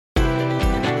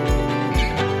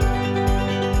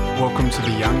Welcome to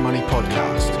the Young Money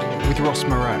Podcast with Ross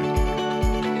Murray.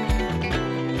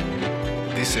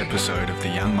 This episode of the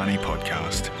Young Money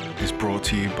Podcast is brought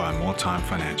to you by More Time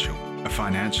Financial, a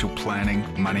financial planning,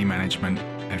 money management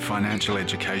and financial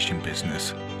education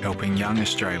business helping young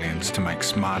Australians to make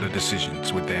smarter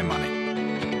decisions with their money.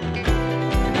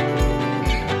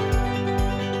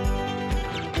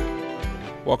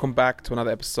 Welcome back to another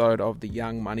episode of the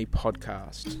Young Money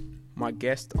Podcast. My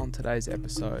guest on today's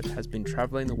episode has been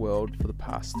travelling the world for the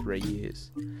past 3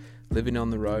 years, living on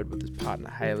the road with his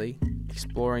partner Hayley,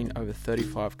 exploring over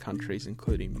 35 countries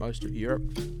including most of Europe,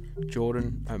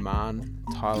 Jordan, Oman,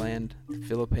 Thailand, the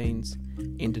Philippines,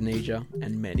 Indonesia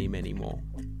and many, many more.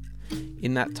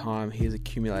 In that time, he has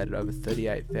accumulated over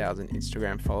 38,000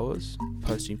 Instagram followers,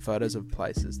 posting photos of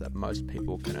places that most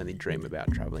people can only dream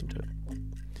about travelling to.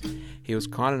 He was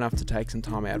kind enough to take some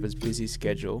time out of his busy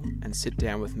schedule and sit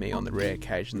down with me on the rare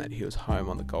occasion that he was home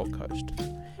on the Gold Coast,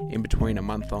 in between a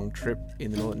month-long trip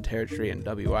in the Northern Territory and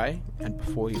WA, and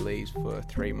before he leaves for a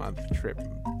 3-month trip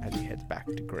as he heads back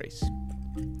to Greece.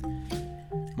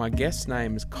 My guest's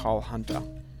name is Kyle Hunter.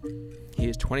 He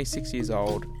is 26 years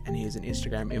old and he is an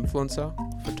Instagram influencer,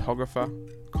 photographer,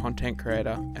 content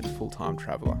creator and full-time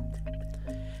traveller.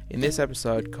 In this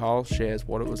episode, Kyle shares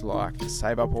what it was like to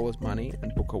save up all his money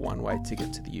and book a one-way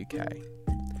ticket to the UK,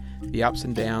 the ups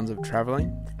and downs of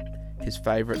travelling, his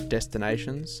favourite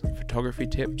destinations, photography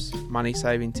tips,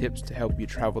 money-saving tips to help you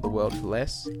travel the world for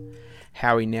less,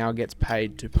 how he now gets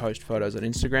paid to post photos on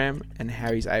Instagram, and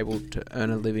how he's able to earn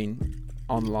a living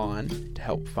online to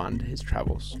help fund his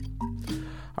travels.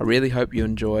 I really hope you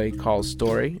enjoy Kyle's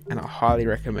story, and I highly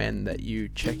recommend that you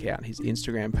check out his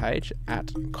Instagram page at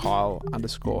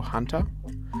Kyle_Hunter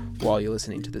while you're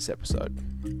listening to this episode.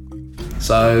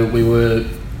 So we were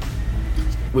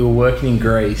working in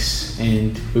Greece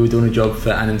and we were doing a job for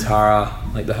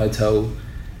Anantara, like the hotel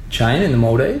chain in the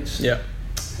Maldives. Yeah.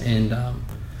 And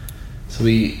so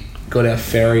we got our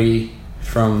ferry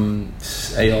from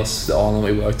Athos, the island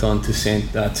we worked on,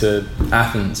 to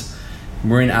Athens.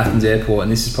 We're in Athens airport,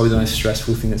 and this is probably the most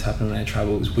stressful thing that's happened on our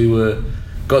travels.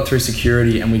 Got through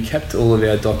security and we kept all of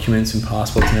our documents and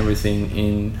passports and everything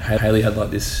in. Hayley had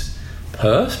like this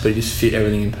purse, but it just fit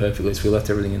everything in perfectly, so we left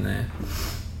everything in there.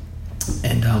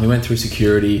 And we went through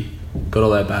security, got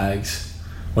all our bags,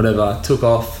 whatever, took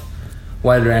off,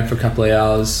 waited around for a couple of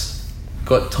hours,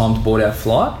 got time to board our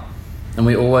flight, and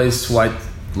we always wait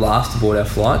last to board our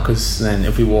flight because then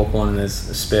if we walk on and there's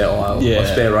a spare aisle or a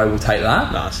spare row, we'll take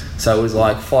that. Nice. So it was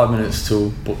like 5 minutes till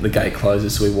the gate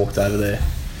closes, so we walked over there.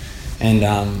 And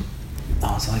I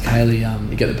was like, Hayley,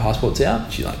 you get the passports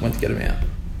out? She like went to get them out.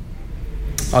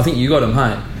 I think you got them,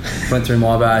 hey? Went through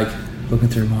my bag, looking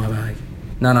through my bag.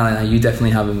 No, you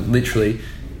definitely have them. Literally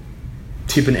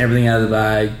tipping everything out of the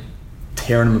bag,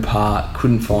 tearing them apart,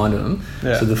 couldn't find them.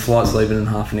 Yeah. So the flight's leaving in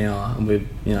half an hour and we're,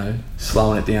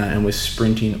 slowing it down and we're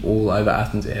sprinting all over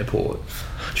Athens airport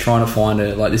trying to find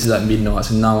it. Like, this is at midnight,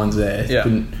 so no one's there. Yeah.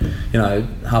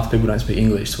 Half the people don't speak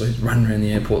English, so we're running around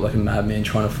the airport like a madman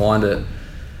trying to find it.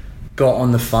 Got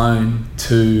on the phone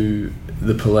to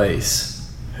the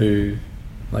police, who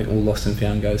like all lost and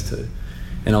found goes to,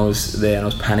 and I was there and I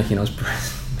was panicking, I was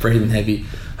breathing heavy.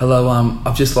 Hello,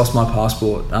 I've just lost my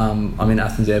passport. I'm in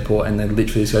Athens airport, and they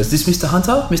literally just goes, "This Mr.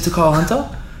 Hunter? Mr. Kyle Hunter?"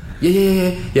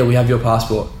 Yeah, we have your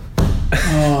passport.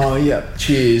 Oh, yeah,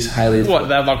 cheers, Hayley. What,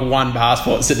 they have like one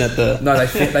passport sitting at the... No,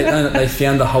 they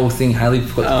found the whole thing. Hayley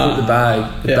put the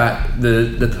bag,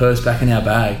 the purse back in our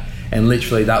bag, and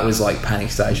literally that was like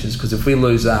panic stations, because if we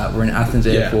lose that, we're in Athens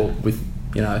airport with,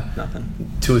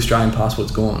 nothing. 2 Australian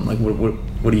passports gone. Like,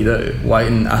 what do you do? Wait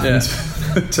in Athens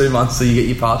for 2 months till you get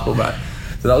your passport back.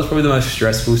 So that was probably the most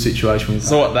stressful situation.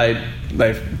 So what, they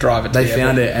drive it to They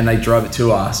found it and they drove it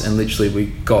to us, and literally we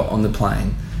got on the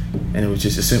plane and it was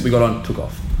just, as soon as we got on, took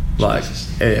off. Like,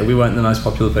 yeah, we weren't the most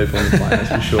popular people on the plane, that's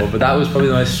for sure. But that was probably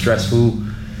the most stressful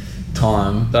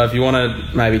time. So if you want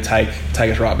to maybe take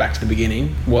us right back to the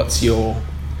beginning, what's your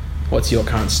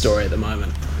current story at the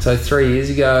moment? So 3 years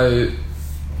ago,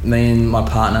 me and my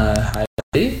partner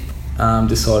Hayley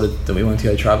decided that we wanted to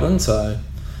go travelling, so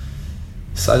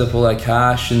saved up all our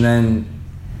cash and then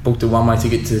booked a one-way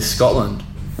ticket to Scotland,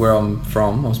 where I'm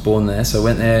from. I was born there, so I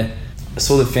went there, I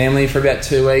saw the family for about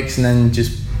 2 weeks, and then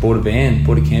just bought a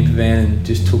camper van and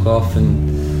just took off.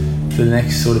 And for the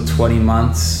next sort of 20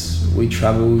 months we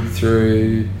travelled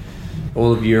through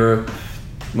all of Europe,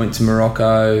 went to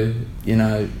Morocco,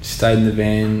 stayed in the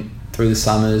van through the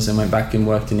summers and went back and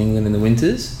worked in England in the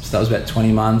winters. So that was about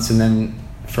 20 months, and then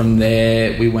from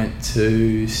there we went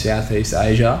to Southeast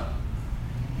Asia,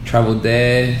 travelled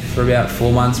there for about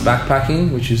 4 months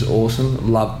backpacking, which is awesome.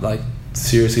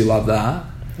 Seriously love that.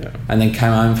 Yeah. And then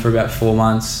came home for about 4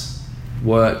 months,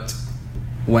 worked,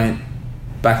 went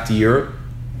back to Europe,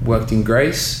 worked in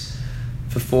Greece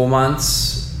for 4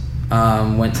 months,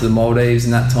 went to the Maldives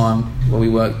in that time where we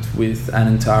worked with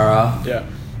Anantara, Yeah.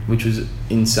 which was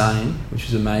insane, which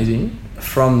was amazing.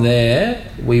 From there,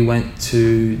 we went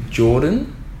to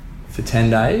Jordan for 10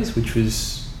 days, which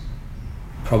was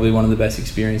probably one of the best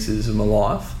experiences of my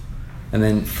life. And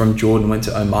then from Jordan, went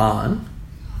to Oman,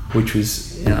 which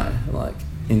was, you know, like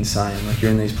insane. Like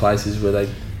you're in these places where they,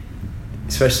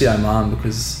 especially Oman,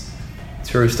 because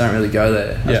tourists don't really go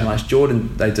there as much. Jordan,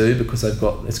 they do because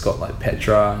it's got like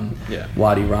Petra and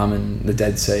Wadi Rum and the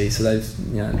Dead Sea. So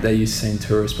they're used to seeing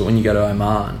tourists. But when you go to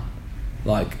Oman,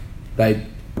 like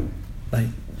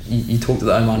you talk to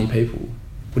the Omani people.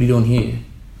 What are you doing here?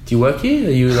 Do you work here?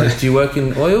 Are you like, do you work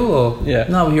in oil or?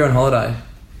 No, we're here on holiday.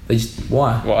 They just,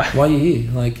 why? Why are you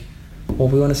here? Like, well,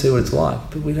 we want to see what it's like,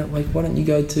 but we don't, like, why don't you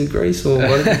go to Greece or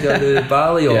why don't you go to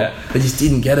Bali? Or they just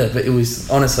didn't get it. But it was,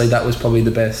 honestly, that was probably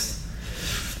the best.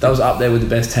 That was up there with the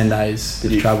best 10 days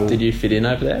of travel. Did you fit in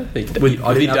over there?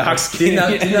 I didn't dark skin.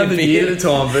 Didn't have the beard at the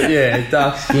time, but yeah,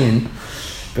 dark skin.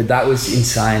 But that was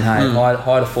insane, hey. I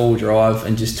had a 4-wheel drive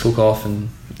and just took off and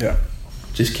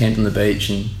just camped on the beach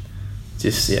and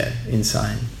just,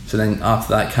 insane. So then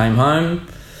after that came home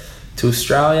to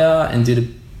Australia and did a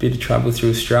bit of travel through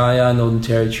Australia, Northern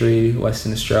Territory,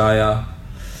 Western Australia.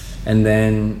 And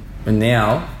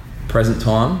now, present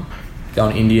time,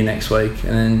 going to India next week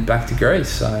and then back to Greece.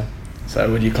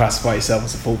 So would you classify yourself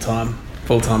as a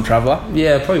full-time traveller?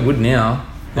 Yeah, I probably would now.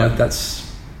 Like that's,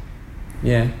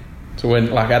 So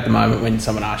when, like at the moment, when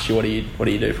someone asks you what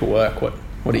do you do for work, what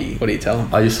do you tell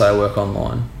them? I just say I work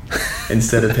online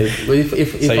instead of people.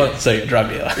 So you're a drug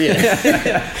dealer.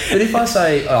 But if I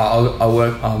say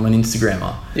I'm an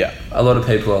Instagrammer, a lot of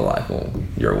people are like, well,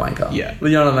 you're a wanker. Yeah. You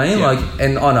know what I mean? Yeah. Like,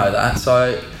 and I know that.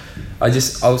 So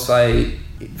I'll say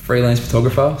freelance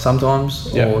photographer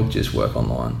sometimes, or just work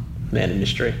online. Man of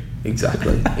mystery.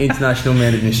 Exactly. International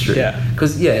man of mystery. Yeah.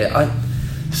 Because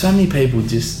so many people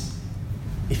just,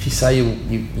 if you say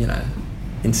you know,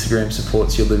 Instagram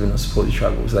supports your living or supports your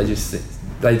travels,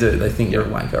 they do. They think you're a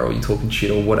wanker or you're talking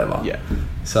shit or whatever. Yeah.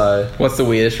 So what's the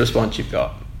weirdest response you've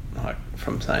got, like,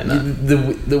 from saying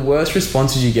that? The worst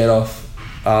responses you get off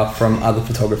are from other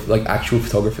photographers, like actual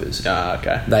photographers.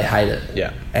 Okay. They hate it.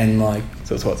 Yeah. And like,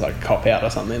 so it's like a cop out or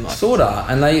something, like. Sorta.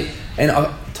 And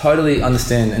I totally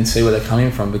understand and see where they're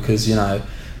coming from, because, you know,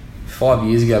 5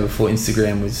 years ago, before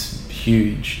Instagram was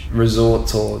huge,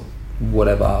 resorts or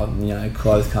whatever, you know,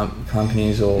 clothes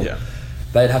companies or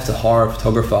they'd have to hire a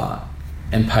photographer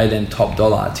and pay them top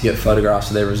dollar to get photographs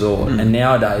of their resort. And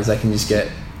nowadays they can just get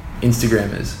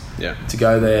Instagrammers to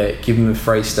go there, give them a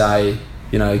free stay,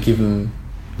 you know, give them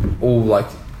all, like,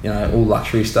 you know, all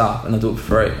luxury stuff, and they'll do it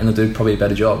for free, and they'll do probably a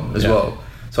better job as well.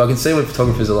 So I can see when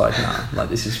photographers are like, nah, like,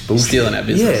 this is bullshit. Stealing our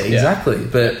business. Yeah, exactly.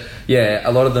 But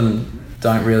a lot of them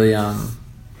don't really,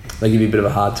 they give you a bit of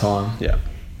a hard time. Yeah.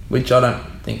 Which I don't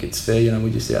think it's fair, you know,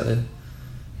 we're just out there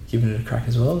giving it a crack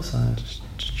as well, so.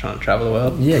 Just trying to travel the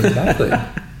world. Yeah, exactly.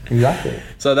 Exactly.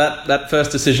 So that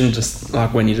first decision, just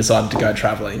like when you decided to go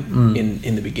travelling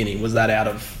in the beginning, was that out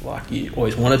of, like, you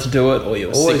always wanted to do it, or you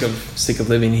were sick of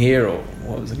living here, or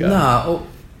what was it going? Nah,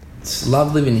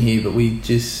 love living here, but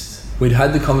we'd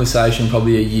had the conversation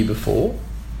probably a year before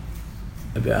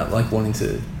about, like, wanting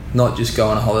to not just go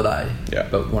on a holiday,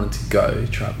 but wanted to go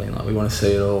travelling. Like, we want to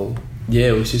see it all. Yeah,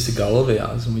 it was just a goal of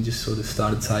ours, and we just sort of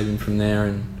started saving from there,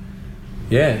 and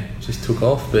just took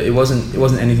off. But it wasn't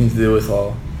anything to do with,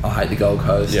 I hate the Gold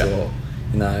Coast, or,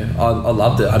 you know, I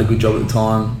loved it. I had a good job at the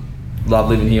time, loved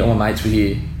living here, all my mates were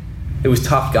here. It was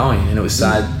tough going, and it was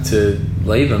sad to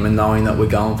leave them, and knowing that we're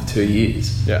going for 2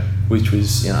 years, which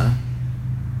was, you know,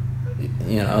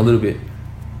 a little bit,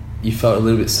 you felt a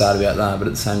little bit sad about that, but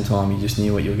at the same time you just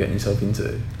knew what you were getting yourself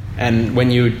into. And when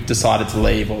you decided to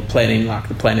leave, or planning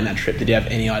that trip, did you have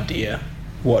any idea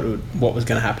what was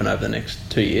going to happen over the next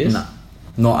 2 years? No,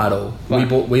 not at all. Like,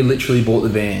 we literally bought the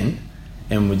van,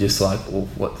 and we're just like, well,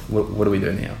 what do we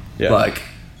do now? Yeah. Like,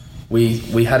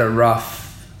 we had a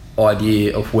rough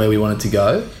idea of where we wanted to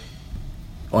go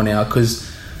on our,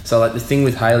 so like the thing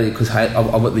with Haley, because I've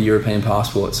got the European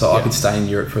passport, so I could stay in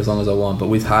Europe for as long as I want. But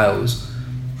with Hales,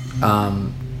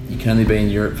 you can only be in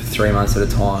Europe for 3 months at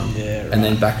a time, and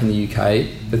then back in the UK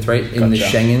for in the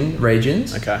Schengen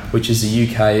regions, which is the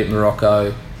UK,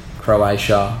 Morocco,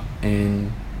 Croatia,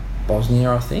 and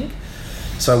Bosnia, I think.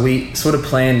 So we sort of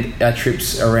planned our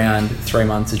trips around 3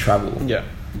 months of travel. Yeah,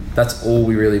 that's all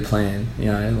we really planned.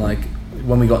 You know, like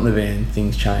when we got in the van,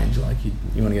 things changed. Like you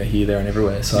want to go here, there, and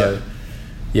everywhere. So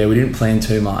we didn't plan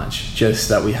too much. Just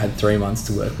that we had 3 months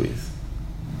to work with.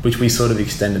 which we sort of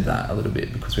extended that a little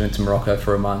bit because we went to Morocco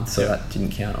for a month, so Yeah. that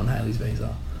didn't count on Hayley's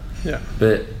visa. Yeah.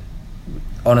 But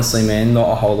honestly, man, not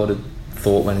a whole lot of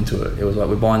thought went into it. It was like,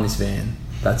 we're buying this van,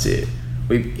 that's it.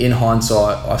 In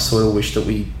hindsight, I sort of wish that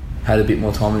we had a bit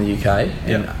more time in the UK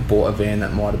and bought a van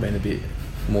that might have been a bit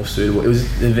more suitable.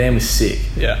 The van was sick,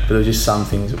 Yeah. but there was just some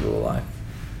things that we were like,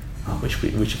 I wish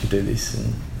we could do this,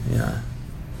 and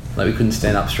like we couldn't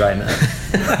stand up straight in it.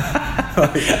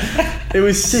 Like, it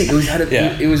was sick.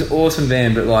 It was an awesome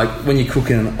van, but like when you're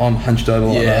cooking and I'm hunched over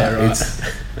like that, right. it's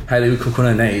Hayley would cook on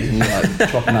her knees and you're like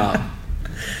chopping up.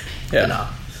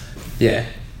 Yeah,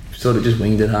 sort of just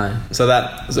winged it home. So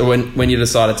when you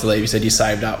decided to leave, you said you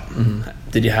saved up. Mm-hmm.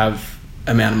 Did you have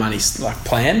amount of money like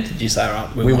planned? Did you say,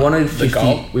 right, We wanted the 50.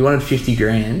 goal We wanted 50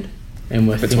 grand, and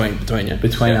we're between you?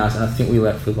 between Yeah. us, and I think we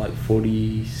left with like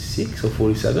 46 or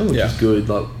 47, which Yeah. is good.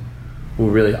 Like,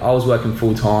 I was working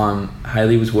full time.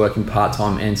 Hayley was working part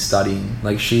time and studying.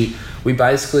 Like we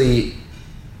basically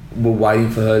were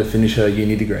waiting for her to finish her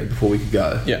uni degree before we could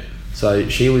go. Yeah. So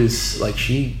she was like,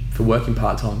 for working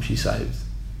part time, she saved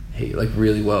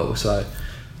really well. So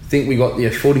I think we got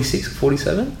 46 or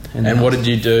 47. And what did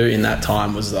you do in that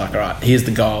time? Was like, all right, here's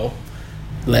the goal.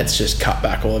 Let's just cut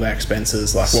back all of our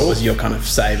expenses. Like, what was your kind of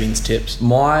savings tips?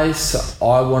 I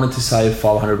wanted to save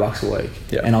 $500 a week,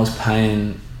 Yeah. and I was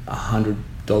paying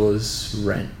 $100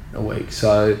 rent a week.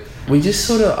 So we just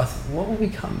sort of, what were we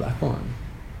cutting back on?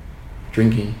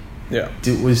 Drinking. Yeah.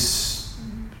 It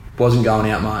wasn't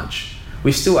going out much.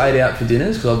 We still ate out for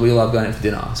dinners because we love going out for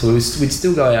dinner. So we'd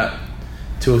still go out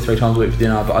 2 or 3 times a week for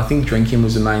dinner. But I think drinking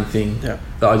was the main thing Yeah.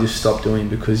 that I just stopped doing,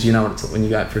 because you know what it's like when you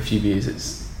go out for a few beers, it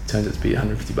turns out to be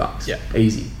 $150. Yeah.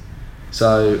 Easy.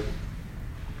 So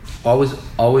I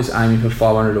was aiming for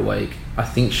 500 a week. I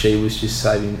think she was just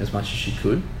saving as much as she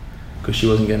could because she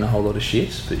wasn't getting a whole lot of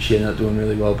shifts, but she ended up doing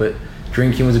really well. But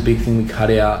drinking was a big thing we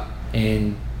cut out,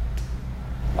 and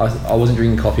I wasn't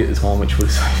drinking coffee at the time, which would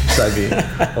have saved me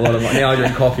a lot of money. Now I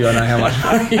drink coffee, I know how much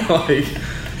money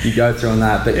you go through on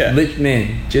that. But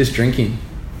man, just drinking.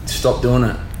 Stop doing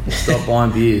it. Stop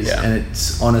buying beers. Yeah. And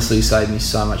it's honestly saved me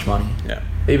so much money. Yeah.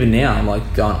 Even now, I'm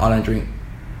like going, I don't drink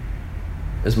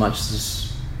as much as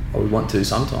I would want to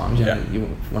sometimes. You know, you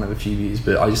want to have a few beers,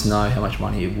 but I just know how much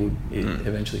money it would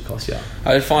eventually cost you.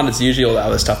 I find it's usually all the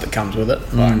other stuff that comes with it.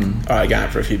 Like, all right, going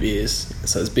out for a few beers.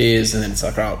 So there's beers, and then it's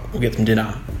like, right, we'll get some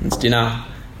dinner. It's dinner.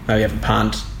 Maybe have a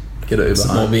punt. Get an Uber some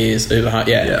home. more beers. Uber home.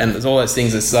 Yeah. And there's all those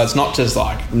things. So it's not just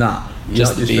like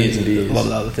just the beers. A lot of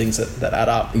the other things that add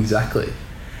up. Exactly.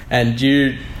 And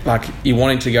you're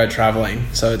wanting to go traveling.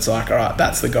 So it's like, all right,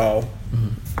 that's the goal.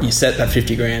 Mm-hmm. You set that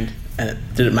 50 grand. And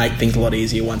did it make things a lot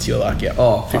easier once you're like,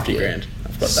 50 grand?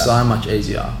 I've got that. So much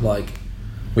easier. Like,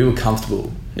 we were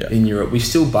comfortable in Europe. We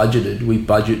still budgeted. We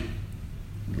budget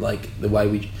like the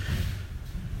way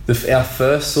our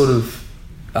first sort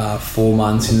of 4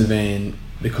 months in the van,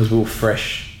 because we were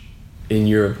fresh in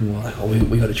Europe and we were like,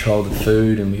 we got to try all the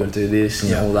food and we got to do this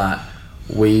and all that.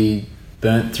 We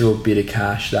burnt through a bit of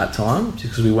cash that time just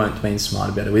because we weren't being smart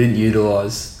about it. We didn't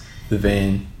utilise the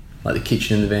van, like the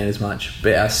kitchen in the van, as much.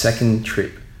 But our second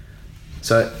trip,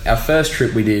 so our first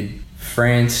trip we did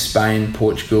France, Spain,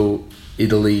 Portugal,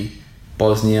 Italy,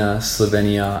 Bosnia,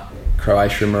 Slovenia,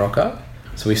 Croatia and Morocco.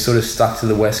 So we sort of stuck to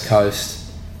the west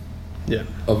coast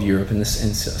of Europe and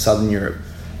southern Europe.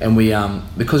 And we,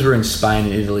 because we're in Spain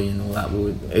and Italy and all that,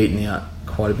 we were eating out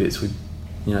quite a bit, so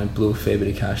we blew a fair bit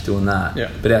of cash doing that.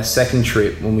 Yeah. But our second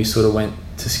trip, when we sort of went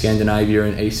to Scandinavia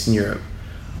and Eastern Europe,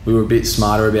 we were a bit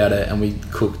smarter about it, and we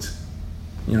cooked,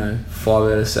 5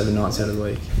 out of 7 nights out of the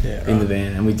week in the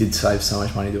van, and we did save so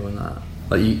much money doing that.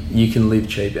 Like you can live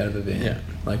cheap out of a van,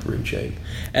 like real cheap.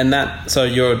 And that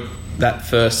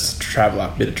first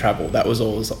bit of travel, that was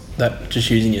all that just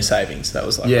using your savings. That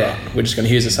was like, right, we're just going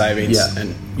to use the savings,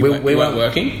 and we weren't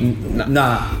working.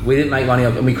 No, we didn't make money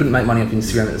up, and we couldn't make money off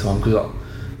Instagram at the time because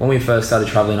when we first started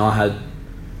traveling, I had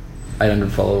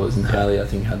 800 followers, and Hayley I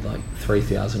think had like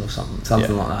 3,000 or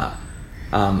something like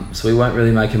that. So we weren't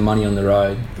really making money on the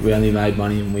road. We only made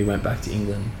money when we went back to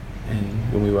England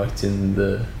and when we worked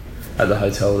at the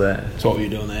hotel there. So what were you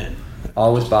doing there? I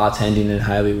was bartending and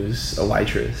Hayley was a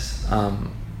waitress,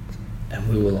 and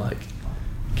we were like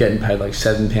getting paid like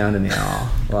 £7 an hour.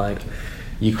 Like,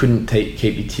 you couldn't keep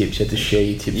your tips; you had to share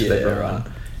your tips with everyone.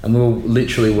 Right. And we were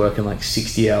literally working like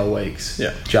 60-hour weeks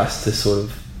just to sort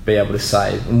of be able to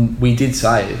save. And we did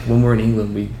save. When we were in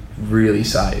England, we really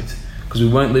saved because we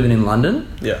weren't living in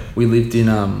London. Yeah, we lived in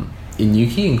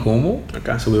Newquay in Cornwall.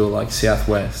 Okay, so we were like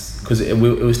southwest because it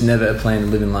was never a plan to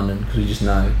live in London because we just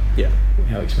know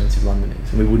how expensive London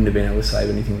is, and we wouldn't have been able to save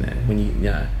anything there when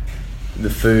the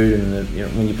food and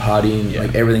when you're partying,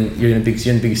 like everything, you're in the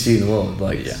biggest city in the world.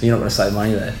 Like so you're not going to save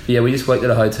money there. But yeah, we just worked at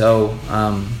a hotel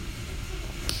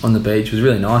on the beach. It was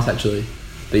really nice actually.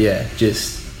 But yeah,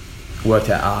 just worked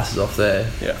our asses off there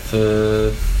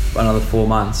for another 4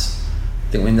 months.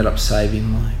 I think we ended up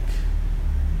saving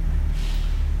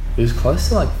it was close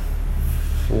to like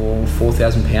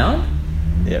 £4,000.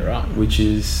 Yeah, right. Which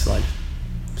is like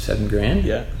 $7,000.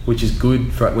 Yeah. Which is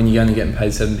good for when you're only getting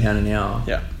paid £7 an hour.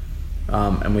 Yeah.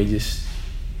 And we just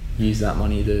used that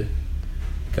money to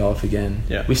go off again.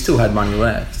 Yeah. We still had money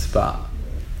left, but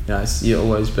you're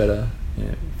always better.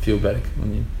 Feel better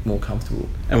when you're more comfortable.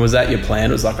 And was that your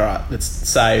plan? It was like, all right, let's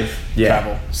save,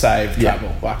 travel,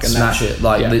 like smash it.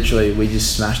 Like literally, we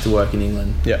just smashed to work in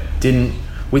England. Yeah.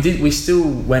 We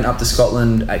still went up to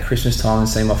Scotland at Christmas time and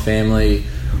see my family.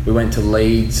 We went to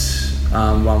Leeds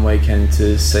one weekend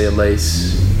to see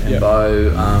Elise and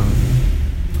Bo.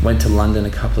 Went to London a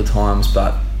couple of times,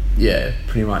 but yeah,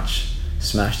 pretty much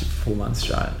smashed it for 4 months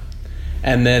straight.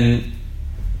 And then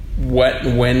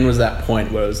when was that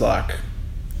point where it was like,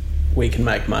 we can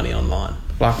make money online?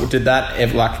 Like, did that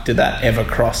ever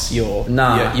cross your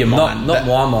mind? Not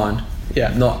my mind.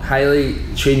 Yeah. Not Hayley.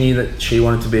 She knew that she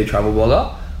wanted to be a travel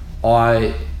blogger.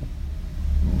 I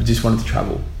just wanted to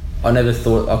travel. I never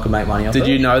thought I could make money off it. Did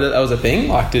you know that was a thing?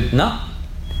 No.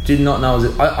 Did not know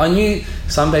it was. I knew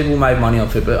some people made money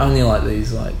off it, but only like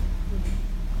these like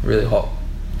really hot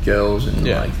girls and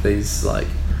like these like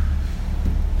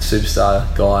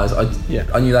superstar guys.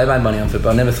 I knew they made money off it, but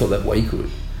I never thought that we could.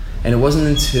 And it wasn't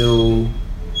until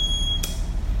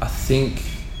I think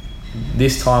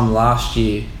this time last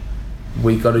year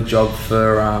we got a job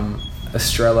for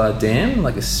Estrella Dam,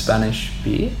 like a Spanish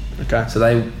beer. Okay. So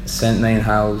they sent me and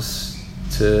Hales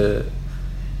to.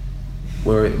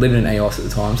 We were living in Eos at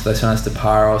the time, so they sent us to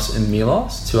Paros and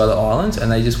Milos, 2 other islands,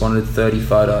 and they just wanted 30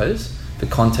 photos for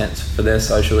content for their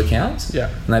social accounts. Yeah.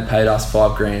 And they paid us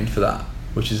 $5,000 for that,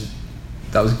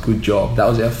 that was a good job. That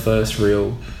was our first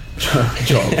real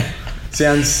job.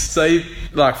 Sounds so you,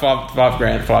 like $5,000,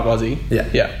 $5 Aussie. Yeah.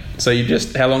 Yeah. So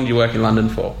how long did you work in London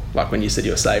for? Like when you said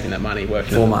you were saving that money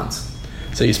working. 4 months.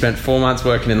 So you spent 4 months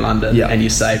working in London, and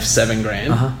you saved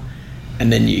 $7,000,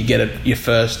 and then you get your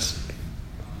first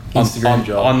Instagram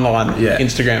job. Online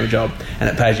Instagram job, and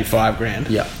it pays you $5,000.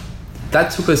 Yeah.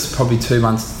 That took us probably 2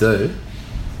 months to do.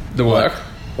 The work?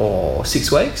 Or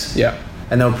 6 weeks. Yeah.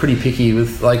 And they were pretty picky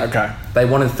with they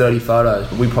wanted 30 photos,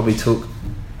 but we probably took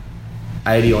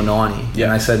 80 or 90. Yeah.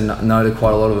 And they said no to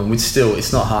quite a lot of them, which still,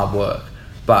 it's not hard work,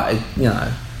 but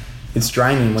it's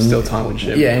draining when still time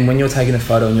consuming. Yeah, and when you're taking a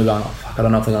photo and you're going, oh fuck, I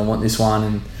don't know if they're going to want this one,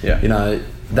 and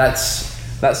that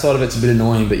side of it's a bit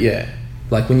annoying, but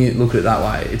like when you look at it that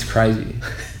way, it's crazy.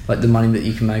 Like the money that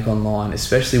you can make online,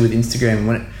 especially with Instagram,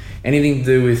 when anything to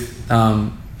do with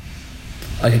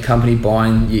like a company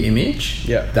buying your image,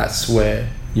 that's where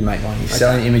you make money.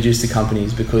 Selling images to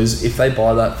companies, because if they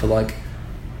buy that for like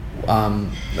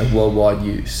worldwide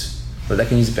use, but they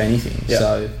can use it for anything.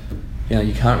 So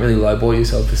you can't really lowball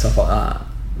yourself for stuff like that.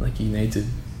 Like you need to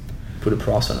put a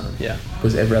price on it. Yeah.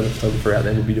 Because every other photographer out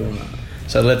there will be doing that.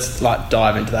 So let's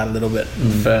dive into that a little bit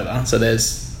further. So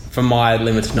there's, from my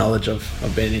limited knowledge of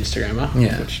being an Instagrammer,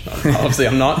 which obviously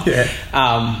I'm not.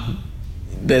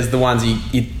 There's the ones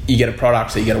you get a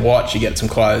product, so you get a watch, you get some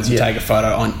clothes, you take a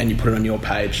photo on, and you put it on your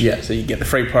page. Yeah. So you get the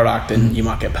free product, and you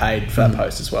might get paid for that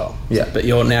post as well. Yeah. But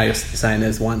you're saying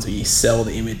there's ones where you sell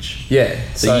the image. Yeah.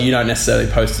 So you don't necessarily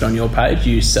post it on your page;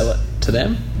 you sell it to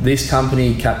them. This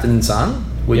company, Captain and Son,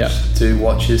 which do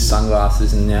watches,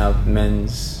 sunglasses, and now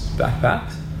men's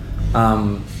backpacks.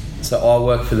 So I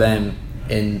work for them,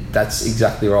 and that's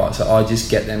exactly right. So I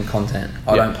just get them content.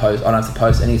 I don't have to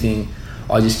post anything.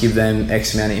 I just give them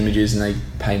X amount of images and they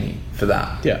pay me for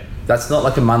that. Yeah. That's not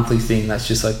like a monthly thing. That's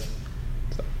just like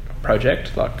a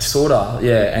project, like sorta.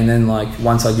 Yeah. And then like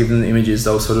once I give them the images,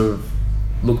 they'll sort of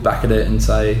look back at it and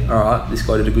say, all right, this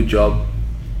guy did a good job.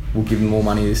 We'll give him more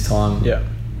money this time. Yeah.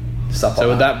 Stuff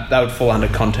like that. So that would fall under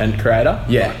content creator?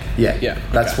 Yeah.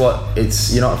 That's what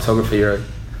it's. You're not a photographer, you're a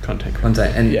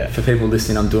content. And for people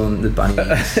listening, I'm doing the bunny.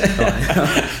 That's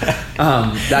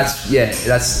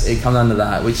it comes under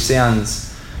that, which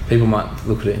sounds, people might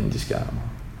look at it and just go,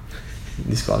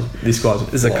 this guy's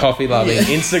there's a coffee loving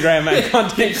Instagram and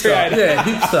content creator. Yeah,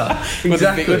 hipster.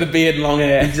 Exactly. with a beard and long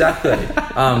hair. Exactly.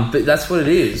 But that's what it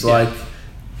is. Like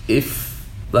if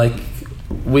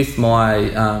with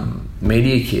my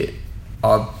media kit,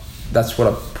 that's what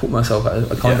I put myself as,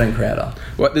 a content creator.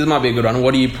 Well, this might be a good one.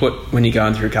 What do you put when you're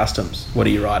going through customs? What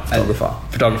do you write? Photographer.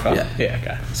 Yeah.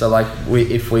 Okay. So with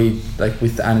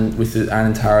the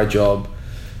Anantara job,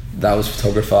 that was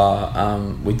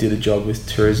photographer. We did a job with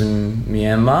Tourism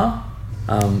Myanmar,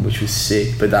 which was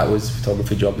sick, but that was a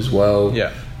photography job as well.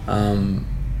 Yeah.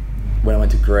 When I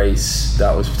went to Greece,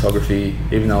 that was photography,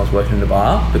 even though I was working in the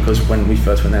bar, because when we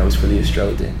first went there, it was for the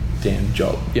Australia Dam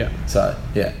job. Yeah. So,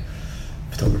 yeah,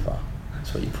 photographer.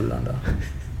 That's what you put it under.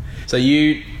 So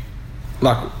you,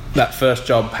 like, that first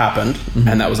job happened,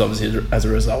 and that was obviously as a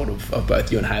result of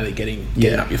both you and Hayley getting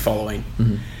up your following.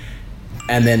 Mm-hmm.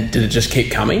 And then did it just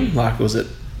keep coming? Like, was it,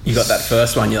 you got that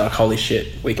first one, you're like, holy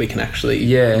shit, we can actually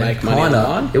make money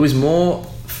online? It was more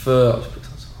for...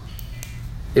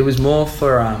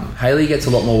 Hayley gets a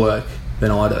lot more work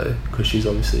than I do, because she's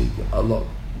obviously a lot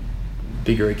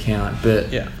bigger account. But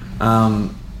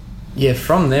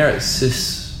from there it's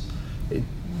just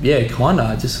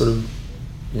I just sort of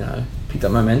picked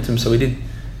up momentum. So we did.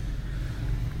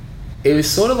 It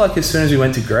was sort of like as soon as we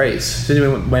went to Greece, as soon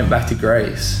as we went back to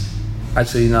Greece.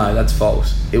 Actually, no, that's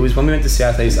false. It was when we went to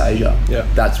Southeast Asia. Yeah,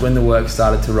 that's when the work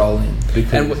started to roll in.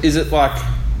 And is it like?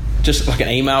 Just like an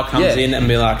email comes in and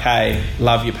be like, hey,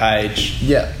 love your page.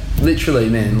 Yeah, literally,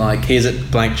 man. Like, here's a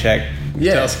blank check.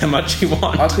 Yeah. Tell us how much you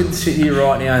want. I could sit here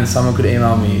right now and someone could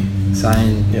email me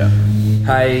saying,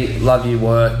 hey, love your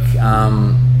work. I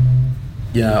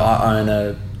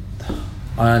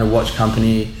own a watch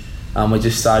company. We're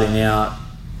just starting out.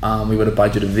 We've got a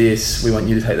budget of this. We want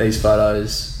you to take these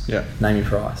photos. Yeah. Name your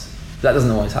price. That doesn't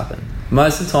always happen.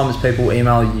 Most of the time it's people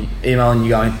emailing you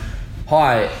going,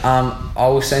 hi, I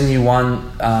will send you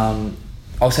one.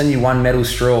 I'll send you one metal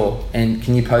straw, and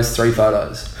can you post 3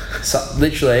 photos? So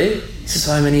literally,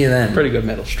 so many of them. Pretty good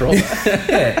metal straw.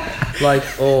 Yeah, like,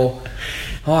 or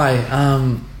hi,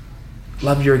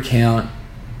 love your account.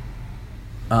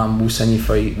 We'll send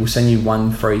you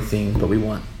one free thing, but we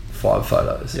want 5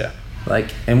 photos. Yeah,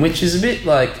 like, and which is a bit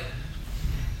like,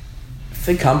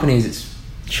 for companies, it's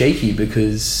cheeky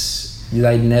because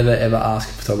they'd never ever ask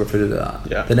a photographer to do that.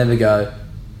 Yeah. They never go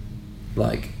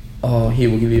like, oh, here,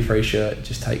 we'll give you a free shirt,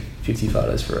 just take 50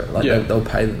 photos for it. Like, they'll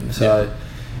pay them. So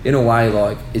in a way,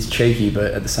 like, it's cheeky,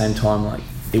 but at the same time, like,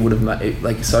 it would have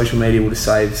like social media would have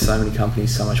saved so many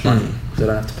companies so much money because they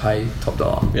don't have to pay top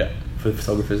dollar for the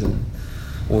photographers and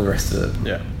all the rest of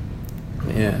it.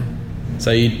 Yeah.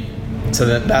 So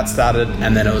that started,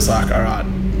 and then it was like, all right,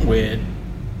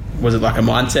 was it like a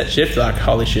mindset shift? Like,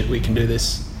 holy shit, we can do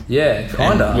this. Yeah,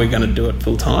 kind of. We're going to do it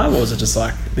full time, or was it just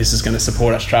like, this is going to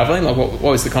support us traveling? Like, what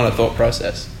was the kind of thought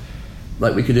process?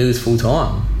 Like, we could do this full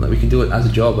time. Like, we could do it as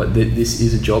a job. Like, this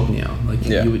is a job now. Like,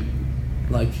 you would,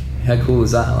 like, how cool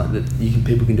is that? Like, that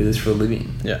people can do this for a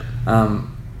living. Yeah.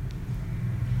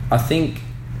 I think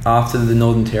after the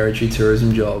Northern Territory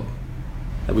tourism job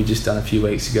that we just done a few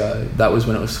weeks ago, that was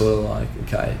when it was sort of like,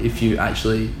 okay, if you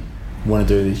actually want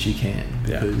to do this, you can,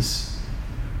 because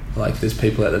like, there's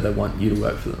people out there that want you to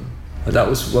work for them. Like, that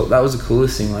was the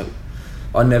coolest thing. Like,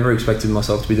 I never expected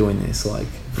myself to be doing this like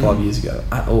 5 years ago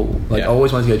at all. Like, I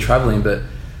always wanted to go traveling, but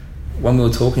when we were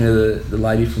talking to the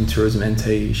lady from Tourism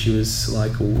NT, she was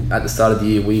like, well, at the start of the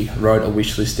year, we wrote a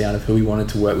wish list down of who we wanted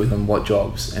to work with and what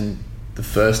jobs, and the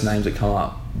first names that come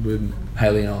up were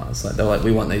Hayley and I. It's like, they're like,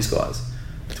 we want these guys.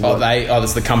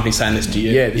 That's the company saying this to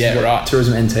you? Yeah, right.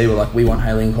 Tourism NT were like, we want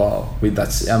Hayley and Kyle.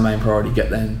 That's our main priority, get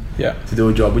them to do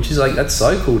a job, which is like, that's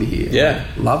so cool to hear. Yeah.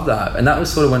 Like, love that. And that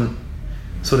was sort of when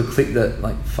sort of clicked that,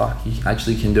 like, fuck, you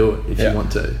actually can do it if you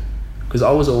want to. Because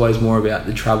I was always more about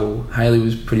the travel. Hayley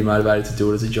was pretty motivated to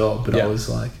do it as a job, but I was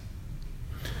like...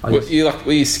 Were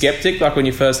you skeptic, like, when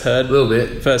you first heard? A little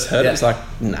bit. It was like,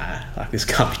 nah, like, this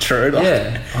can't be true. Like,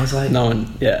 I was like... No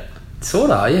one,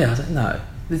 Sort of, I was like, no,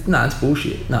 it's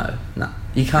bullshit. No.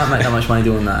 You can't make that much money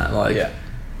doing that. Like, you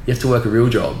have to work a real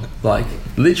job. Like,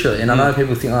 literally. And I know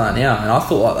people think like that now, and I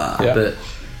thought like that,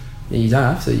 but you don't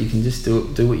have to. You can just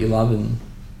do what you love and,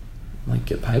 like,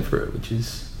 get paid for it, which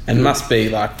is... And it must be,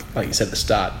 like you said at the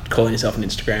start, calling yourself an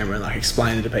Instagrammer and, like,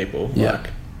 explaining to people.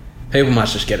 Like, people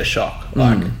must just get a shock.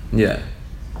 Like,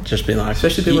 just being like...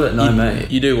 Especially people that know me.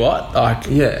 You do what? Like,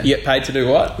 you get paid to do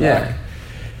what? Yeah. Like,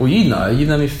 well, you've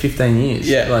known me for 15 years.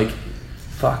 Yeah. Like,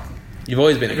 fuck. You've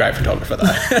always been a great photographer, though.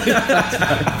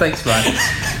 Thanks, mate.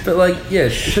 But, like,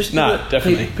 especially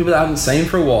definitely. People that I haven't seen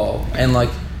for a while, and, like,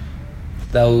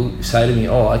 they'll say to me,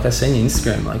 oh, like, I seen your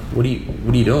Instagram, like, what are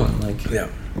you doing? Like,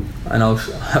 and I'll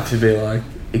have to be like,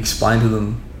 explain to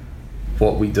them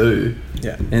what we do.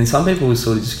 Yeah. And some people will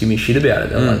sort of just give me shit about it.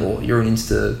 They're like, well, you're an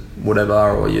Insta whatever,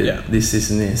 or you're this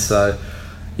and this. So,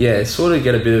 sort of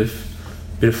get a bit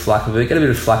of flack of it. Get a bit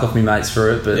of flack off me mates for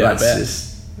it, but that's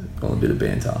just all a bit of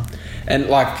banter. And,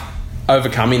 like,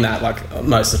 overcoming that, like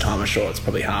most of the time, I'm sure it's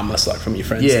probably harmless, like from your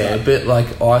friends. Yeah, but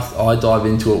like I dive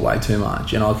into it way too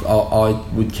much, and I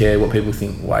would care what people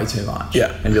think way too much.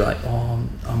 Yeah. And be like, oh,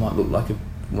 I might look like a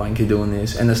wanker doing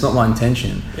this, and that's not my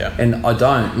intention. Yeah. And I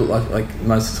don't look like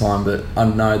most of the time, but I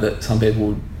know that some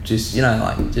people just, you know,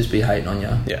 like just be hating on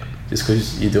you. Yeah. Just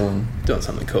because you're doing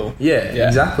something cool. Yeah,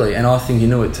 exactly. And I think you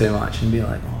know it too much and be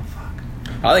like, oh fuck.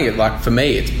 I think for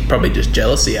me, it's probably just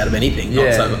jealousy out of anything.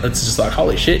 Yeah. It's just like,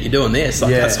 holy shit, you're doing this.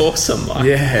 Like, that's awesome. Like,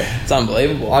 yeah. It's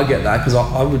unbelievable. I get that because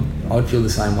I'd feel the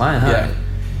same way. Hey? Yeah.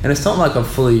 And it's not like I've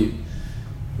fully,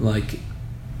 like,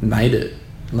 made it.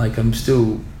 Like, I'm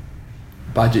still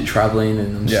budget traveling,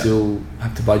 and I'm still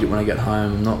have to budget when I get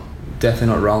home. I'm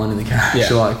definitely not rolling in the cash. Yeah.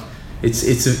 So, like,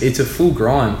 it's a full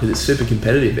grind because it's super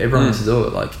competitive. Everyone wants to do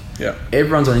it. Like,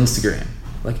 everyone's on Instagram.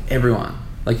 Like, everyone.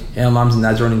 Like, our mums and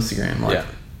dads are on Instagram. Like,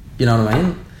 you know what I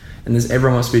mean? And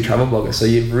everyone wants to be a travel blogger. So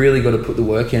you've really got to put the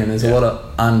work in. And there's a lot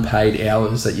of unpaid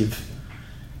hours that you've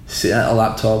sit at a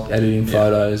laptop editing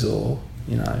photos, or,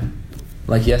 you know,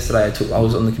 like yesterday I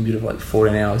was on the computer for like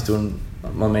 14 hours doing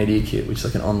my media kit, which is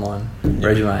like an online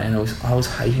resume, and I was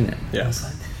hating it. I was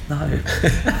like, no.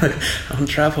 I want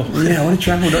to travel. Yeah, I want to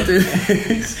travel, not do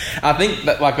this. I think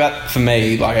that, like, that for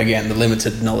me, like, again, the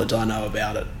limited knowledge I know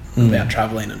about it, about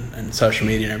traveling and social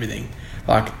media and everything,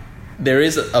 like, there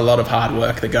is a lot of hard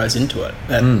work that goes into it.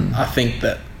 And I think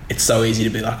that it's so easy to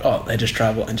be like, oh, they just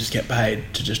travel and just get paid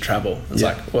to just travel. It's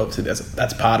like, well, obviously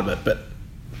that's part of it, but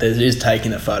there is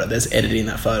taking that photo, there's editing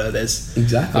that photo, there's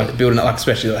like building up, like,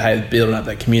 especially like, building up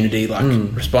that community, like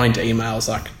responding to emails,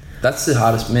 like, that's the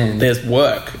hardest, man. There's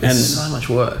work. There's so much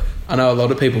work. I know a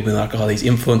lot of people be like, oh, these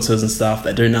influencers and stuff,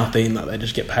 they do nothing, like, they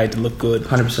just get paid to look good.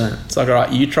 100%. It's like, all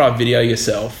right, you try video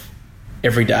yourself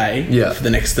every day for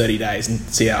the next 30 days and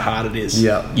see how hard it is.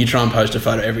 Yeah. You try and post a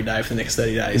photo every day for the next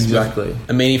 30 days. Exactly.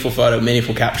 A meaningful photo,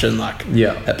 meaningful caption, like,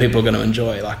 that people are going to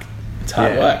enjoy. Like, it's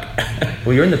hard work.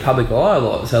 Well, you're in the public eye a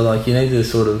lot, so, like, you need to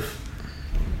sort of,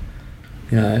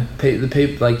 you know, the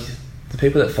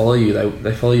people that follow you,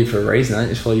 they follow you for a reason. They don't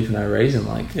just follow you for no reason.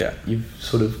 Like, you've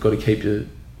sort of got to keep your,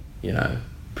 you know,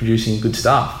 producing good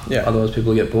stuff. Yeah. Otherwise,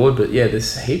 people get bored. But yeah,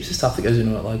 there's heaps of stuff that goes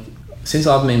into it. Like, since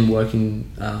I've been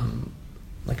working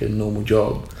like a normal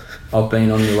job, I've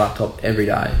been on the laptop every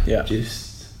day. Yeah.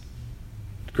 Just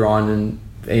grinding,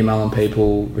 emailing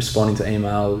people, responding to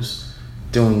emails,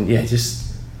 doing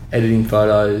just editing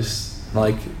photos.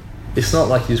 Like, it's not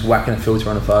like you're just whacking a filter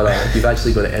on a photo. Like, you've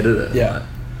actually got to edit it. Yeah. Like,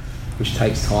 which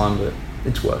takes time, but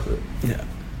it's worth it. Yeah.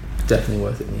 Definitely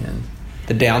worth it in the end.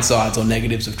 The downsides or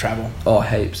negatives of travel? Oh,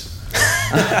 heaps.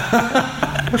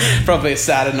 Probably a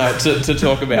sadder note to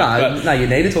talk about. No, you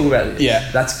need to talk about it.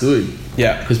 Yeah. That's good.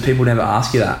 Yeah. Because people never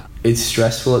ask you that. It's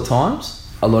stressful at times.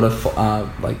 A lot of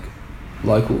like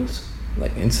locals,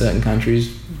 like in certain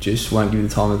countries, just won't give you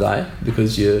the time of day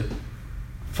because you're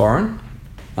foreign.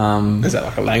 Is that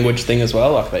like a language thing as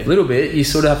well? Like, a little bit. You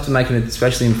sort of have to make it,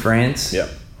 especially in France. Yeah.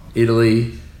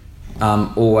 Italy,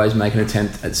 always make an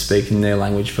attempt at speaking their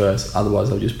language first, otherwise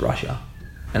they'll just brush you.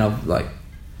 And I've, like,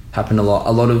 happened a lot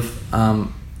of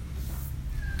Oman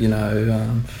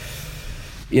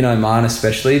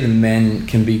especially, the men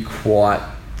can be quite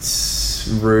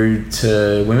rude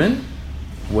to women.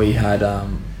 We had a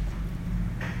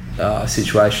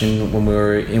situation when we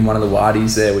were in one of the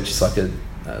wadis there, which is like a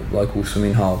local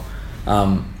swimming hole.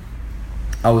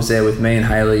 I was there with me and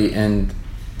Hayley and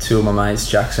two of my mates,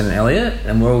 Jackson and Elliot,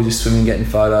 and we're all just swimming, getting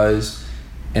photos,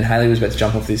 and Hayley was about to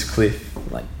jump off this cliff,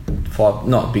 like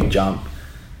not a big jump,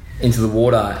 into the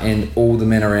water, and all the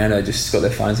men around her just got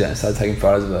their phones out and started taking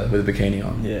photos of her with a bikini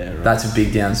on. Yeah, right. That's a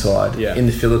big downside. Yeah. In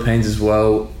the Philippines as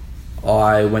well,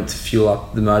 I went to fuel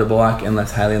up the motorbike and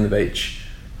left Hayley on the beach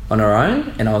on her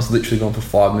own, and I was literally gone for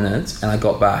 5 minutes, and I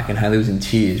got back and Hayley was in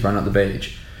tears running up the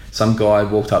beach. Some guy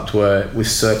walked up to her,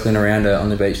 was circling around her on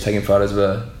the beach, taking photos of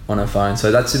her on her phone.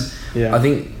 So that's I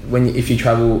think if you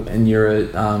travel and you're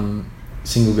a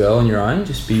single girl on your own,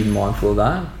 just be mindful of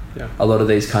that. Yeah. A lot of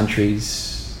these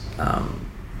countries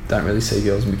don't really see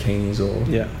girls in bikinis or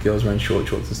girls wearing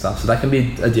shorts and stuff. So that can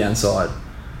be a downside.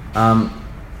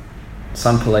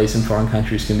 Some police in foreign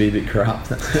countries can be a bit corrupt.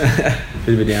 Bit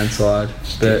of a downside.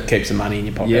 But keep some money in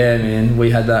your pocket. Yeah, man.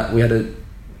 We had it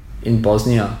in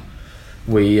Bosnia.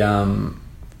 I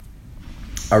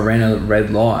ran a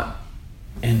red light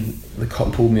and the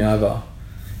cop pulled me over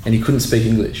and he couldn't speak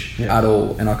English at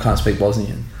all, and I can't speak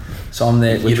Bosnian. So I'm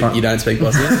there. You don't speak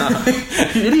Bosnian?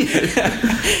 You idiot.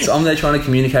 So I'm there trying to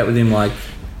communicate with him what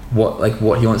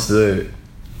he wants to do,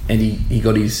 and he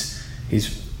got his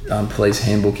police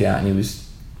handbook out and he was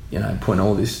putting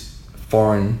all this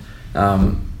foreign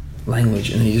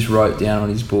language, and he just wrote down on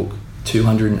his book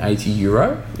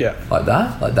 €280. Yeah. Like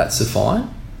that. Like that's the fine.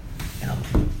 And I'm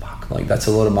like, fuck, like that's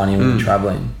a lot of money when you're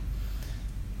travelling.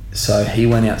 So he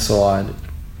went outside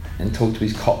and talked to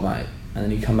his cop mate, and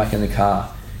then he come back in the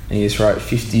car and he just wrote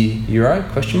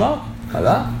 €50 question mark like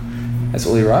that. That's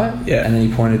all he wrote. Yeah. And then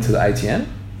he pointed to the ATM.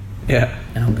 Yeah.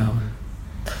 And I'm going,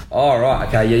 oh right,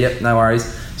 okay, yep, no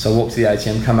worries. So I walk to the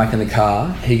ATM, come back in the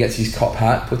car. He gets his cop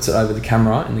hat, puts it over the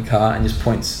camera in the car, and just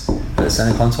points at the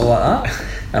centre console like that.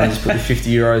 And I just put the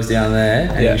 €50 down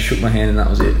there, and he shook my hand, and that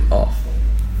was it. Off.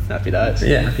 Happy days.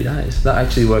 Yeah, happy days. That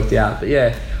actually worked out. But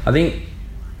yeah, I think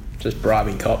just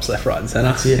bribing cops left, right, and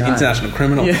centre. Yeah, International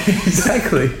criminal. Yeah,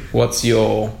 exactly. What's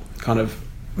your kind of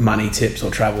money tips or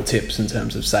travel tips in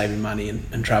terms of saving money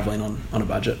and travelling on a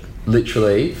budget?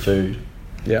 Literally, food.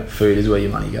 Yeah. Food is where your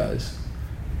money goes.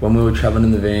 When we were travelling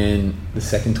in the van the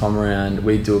second time around,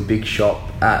 we'd do a big shop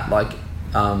at like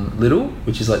Lidl,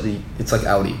 which is like it's like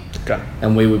Aldi. Okay.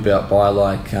 And we would buy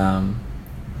like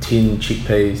tin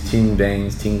chickpeas, tin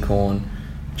beans, tin corn,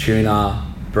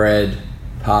 tuna, bread,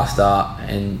 pasta,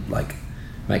 and like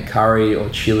make curry or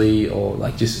chili or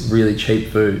like just really cheap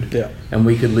food. Yeah. And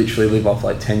we could literally live off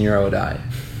like €10 a day.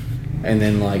 And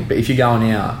then like, but if you're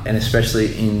going out, and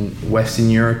especially in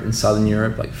Western Europe and Southern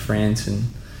Europe, like France and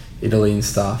Italy and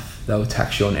stuff, they'll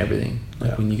tax you on everything.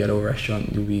 Like when you go to a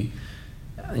restaurant, you'll be,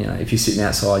 you know, if you're sitting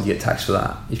outside, you get taxed for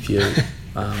that. If you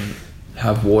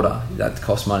have water, that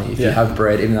costs money. If you have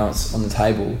bread, even though it's on the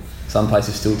table, some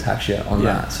places still tax you on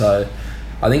that. So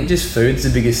I think just food's the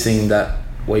biggest thing that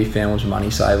we found was a money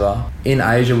saver. In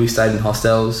Asia, we stayed in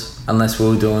hostels, unless we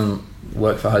were doing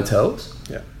work for hotels.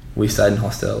 Yeah. We stayed in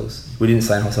hostels. We didn't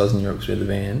stay in hostels in Europe because we had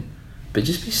the van. But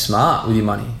just be smart with your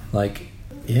money. Like,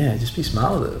 yeah, just be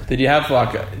smart with it. Did you have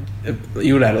like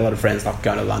you would have had a lot of friends like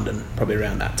going to London probably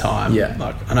around that time? Yeah.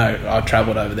 Like I know I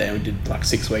travelled over there and we did like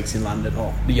 6 weeks in London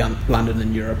or London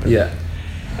and Europe.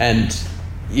 And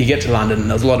you get to London and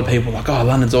there's a lot of people like, oh,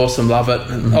 London's awesome, love it.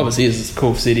 And obviously it's a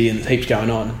cool city and there's heaps going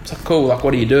on. It's like, cool, like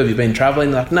what do you do? Have you been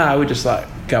travelling? Like, no, we just like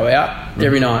go out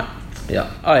every night.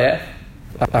 Yeah. Oh yeah.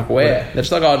 Like where? They're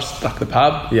just like, oh, just like the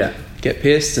pub. Yeah. Get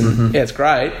pissed and yeah, it's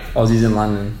great. Aussies in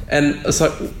London. And it's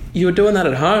like, you were doing that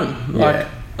at home. Like,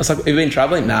 it's like, have you been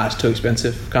travelling? Nah, it's too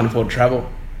expensive. Can't afford to travel.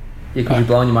 Yeah, because you're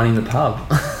blowing your money in the pub.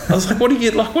 I was like, what are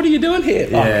you doing here?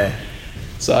 Yeah.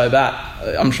 So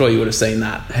that, I'm sure you would have seen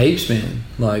that. Heaps, man.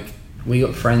 Like, we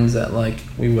got friends that like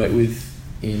we work with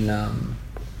in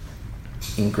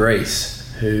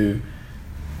Greece who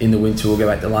in the winter will go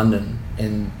back to London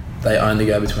and they only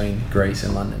go between Greece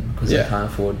and London because they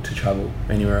can't afford to travel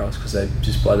anywhere else because they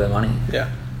just blow their money.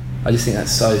 Yeah. I just think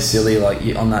that's so silly. Like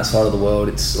on that side of the world,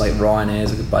 it's like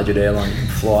Ryanair's like a budget airline. You can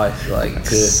fly like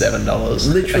to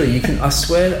 $7. Literally, you can. I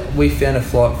swear, we found a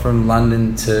flight from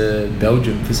London to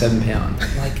Belgium for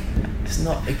 £7. Like, it's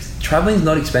not. Traveling's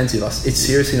not expensive. It's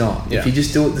seriously not. Yeah. If you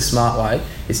just do it the smart way,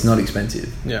 it's not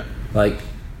expensive. Yeah. Like,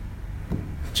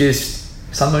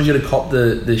 just sometimes you got to cop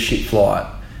the shit flight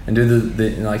and do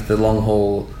the long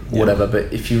haul whatever.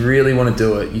 But if you really want to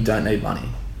do it, you don't need money.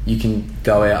 You can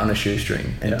go out on a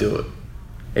shoestring and do it.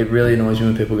 It really annoys me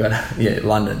when people go to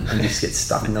London and just get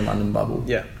stuck in the London bubble.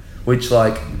 Yeah. Which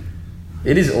like,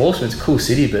 it is awesome. It's a cool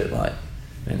city, but like,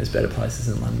 man, there's better places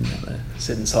than London out there.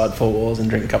 Sit inside 4 walls and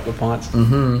drink a couple of pints.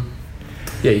 Mm-hmm.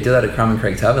 Yeah, you do that at Crumb and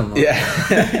Creek Tavern. Like,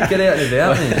 yeah. Get out and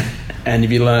about, man. And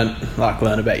if you learn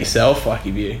about yourself, like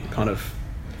if you kind of...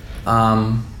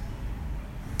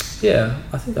 Yeah,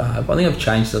 I think I have. I think I've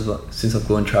changed since I've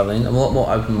gone travelling. I'm a lot more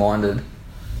open-minded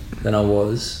than I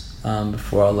was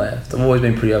before I left. I've always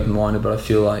been pretty open-minded, but I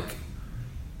feel like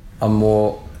I'm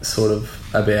more sort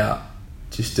of about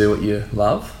just do what you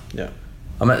love. Yeah.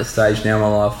 I'm at the stage now in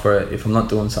my life where if I'm not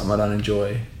doing something I don't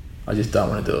enjoy, I just don't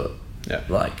want to do it. Yeah.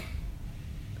 Like,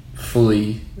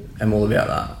 fully am all about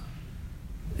that.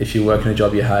 If you're working a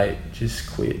job you hate,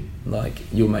 just quit. Like,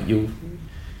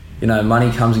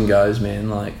 money comes and goes, man.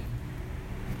 Like,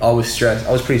 I was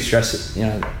pretty stressed,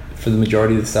 for the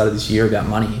majority of the start of this year about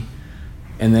money.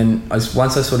 And then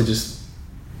once I sort of just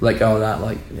let go of that,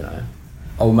 like,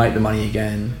 I'll make the money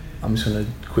again. I'm just going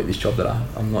to quit this job that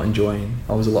I'm not enjoying.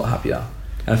 I was a lot happier.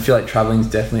 And I feel like travelling's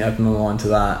definitely opened my mind to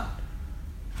that.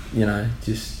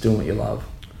 Just doing what you love.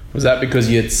 Was that because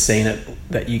you had seen it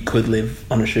that you could live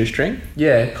on a shoestring?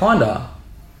 Yeah, kinda.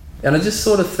 And I just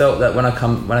sort of felt that when I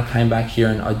came back here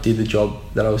and I did the job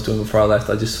that I was doing before I left,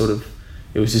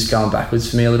 it was just going backwards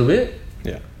for me a little bit.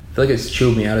 Yeah. I feel like it's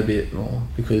chilled me out a bit more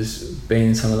because being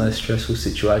in some of those stressful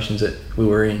situations that we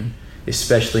were in,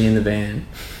 especially in the van,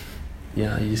 you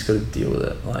just got to deal with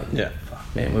it. Like,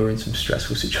 fuck, man, we were in some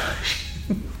stressful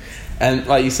situations. And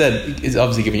like you said, it's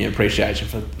obviously giving you appreciation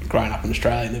for growing up in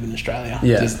Australia and living in Australia.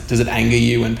 Yeah. Does it anger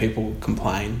you when people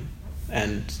complain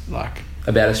and like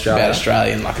About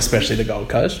Australia? And like especially the Gold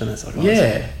Coast? And it's like, oh,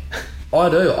 Yeah, I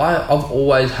do. I've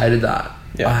always hated that.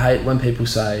 Yeah. I hate when people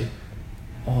say,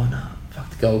 "Oh no, fuck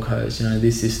the Gold Coast," you know,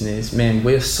 this and this. Man,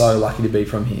 we're so lucky to be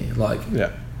from here. Like,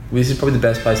 yeah, this is probably the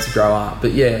best place to grow up.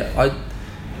 But yeah,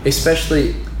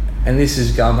 especially, and this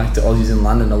is going back to Aussies in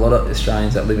London. A lot of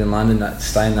Australians that live in London, that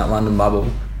stay in that London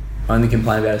bubble, only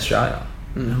complain about Australia.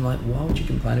 And I'm like, why would you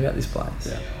complain about this place?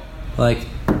 Yeah. Like,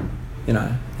 you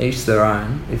know, each to their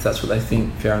own. If that's what they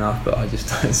think, fair enough. But I just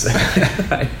don't see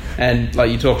it. And like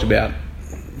you talked about,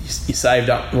 you saved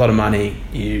up a lot of money,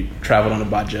 you travelled on a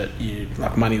budget,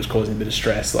 money was causing a bit of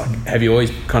stress. Like, have you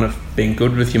always kind of been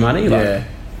good with your money? Like,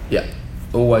 yeah.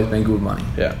 Always been good with money.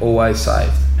 Yeah. Always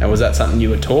saved. And was that something you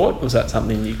were taught? Was that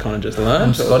something you kind of just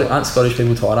learned? Aren't Scottish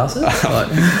people tight asses?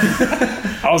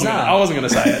 I wasn't going to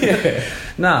say it.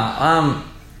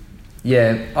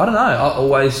 Yeah, I don't know. I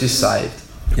always just saved.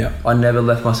 Yeah. I never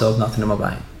left myself nothing in my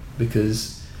bank,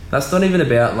 because that's not even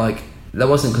about that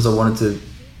wasn't because I wanted to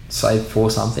save for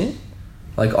something.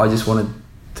 Like, I just wanted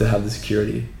to have the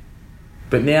security.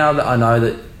 But now that I know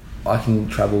that I can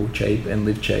travel cheap and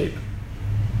live cheap,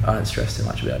 I don't stress too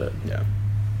much about it. Yeah.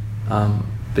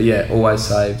 But yeah, always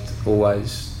saved,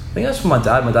 always. I think that's from my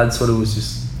dad. My dad sort of was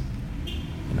just,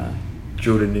 you know,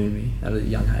 drilled it into me at a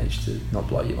young age to not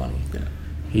blow your money. Yeah.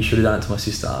 He should have done it to my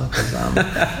sister, because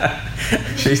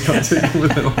she's not too good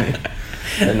with the money.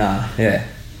 But nah, yeah.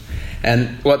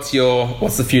 And what's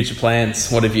the future plans?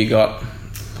 What have you got?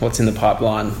 What's in the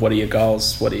pipeline? What are your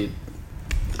goals? What are your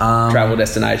travel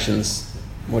destinations?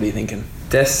 What are you thinking?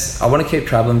 I want to keep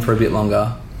travelling for a bit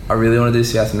longer. I really want to do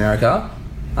South America.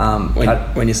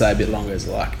 When you say a bit longer, is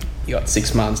it like you got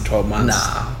 6 months, 12 months,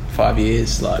 5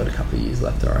 years? Got a couple of years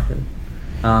left, I reckon.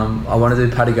 I want to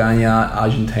do Patagonia,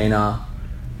 Argentina.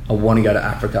 I want to go to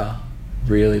Africa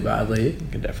really badly.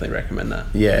 I can definitely recommend that.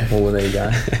 Yeah, well, there you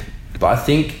go. But I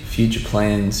think future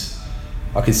plans,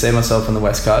 I could see myself on the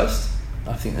West Coast.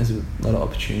 I think there's a lot of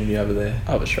opportunity over there.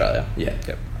 Of Australia? Yeah.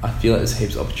 Yep. I feel like there's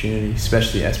heaps of opportunity,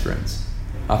 especially Esperance.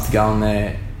 After going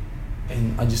there,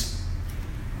 and I just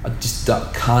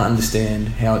can't understand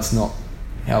how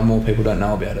more people don't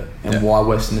know about it, and why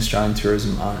Western Australian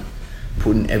tourism aren't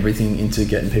putting everything into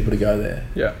getting people to go there.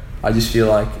 Yeah. I just feel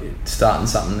like starting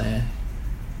something there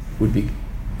would be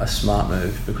a smart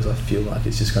move, because I feel like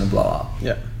it's just going to blow up.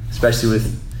 Yeah. Especially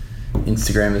with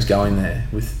Instagrammers going there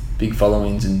with big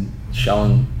followings and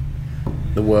showing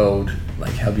the world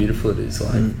like how beautiful it is.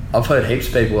 Like, I've heard heaps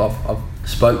of people I've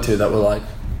spoke to that were like,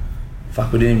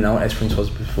 fuck, we didn't even know what Esperance was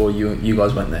before you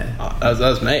guys went there. That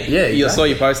was me. Yeah, exactly. I saw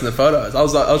you posting the photos. I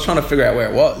was trying to figure out where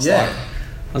it was. Yeah.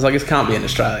 I was like, this can't be in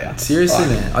Australia. Seriously,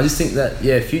 man. I just think that,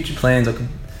 future plans, I could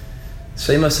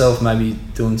see myself maybe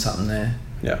doing something there.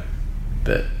 Yeah.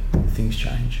 But things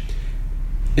change.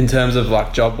 In terms of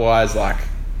like job wise, like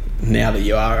now that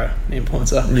you are an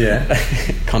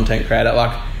influencer, content creator,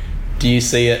 like, do you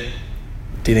see it?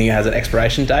 Do you think it has an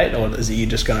expiration date, or is it you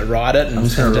just going to ride it and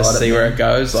just see where it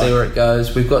goes? See where it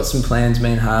goes. We've got some plans,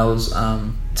 me and Hales,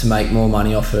 to make more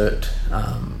money off it.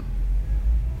 In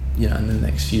the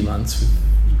next few months,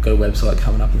 we've got a website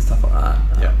coming up and stuff like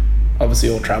that. Obviously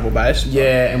all travel based.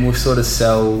 Yeah, and we'll sort of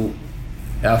sell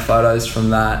our photos from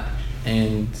that,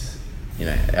 and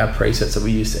our presets that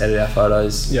we use to edit our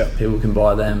photos. Yeah, people can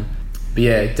buy them. But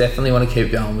yeah, definitely want to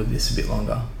keep going with this a bit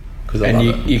longer, because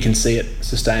you can see it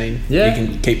sustaining. Yeah, you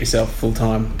can keep yourself full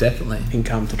time. Definitely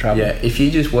income to travel. Yeah, if you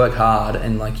just work hard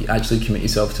and like you actually commit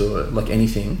yourself to it, like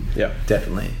anything. Yeah,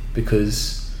 definitely,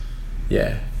 because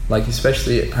like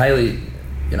especially Hayley,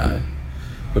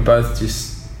 we're both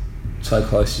just so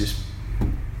close to just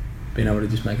being able to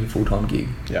just make it a full-time gig.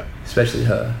 Yeah, especially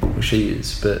her. Well, she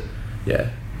is, but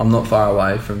I'm not far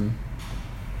away from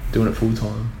doing it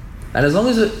full-time. And as long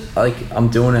as I'm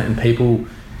doing it and people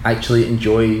actually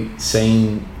enjoy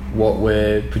seeing what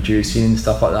we're producing and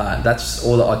stuff like that, that's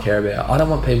all that I care about. I don't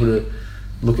want people to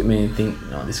look at me and think,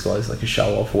 this guy's like a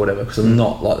show-off or whatever, because I'm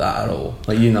not like that at all.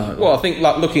 Well, I think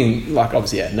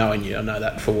obviously, knowing you, I know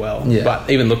that full well. Yeah. But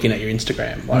even looking at your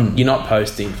Instagram, you're not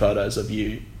posting photos of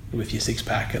you with your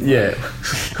six-pack. And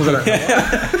because I don't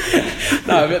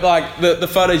know. No, but the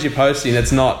photos you're posting,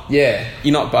 it's not. Yeah.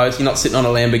 You're not boasting. You're not sitting on a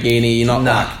Lamborghini. You're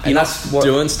not you're not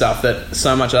doing stuff that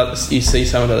so much you see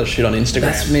so much other shit on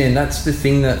Instagram. That's the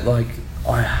thing that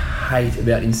I hate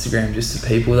about Instagram. Just the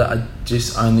people that are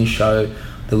just only show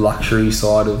the luxury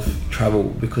side of travel,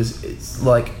 because it's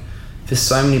like for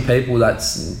so many people that's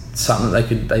something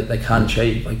that they can't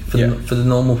achieve. For the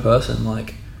normal person,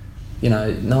 you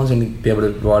know, no one's going to be able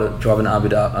to drive a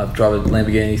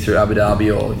Lamborghini through Abu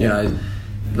Dhabi, or you know,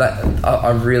 that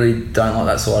I really don't like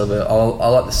that side of it. I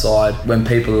like the side when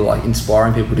people are like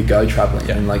inspiring people to go traveling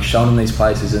and like showing them these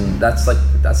places, and that's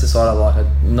the side I like.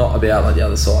 Not about like the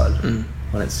other side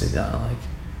when it's like,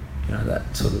 you know,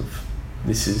 that sort of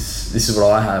this is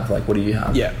what I have. Like, what do you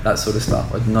have? Yeah, that sort of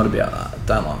stuff. I'm not about that. I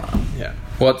don't like that. Yeah.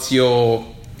 What's your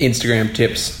Instagram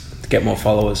tips to get more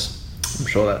followers? I'm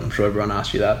sure everyone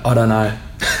asked you that. I don't know.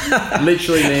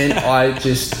 Literally, man, I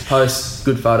just post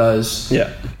good photos.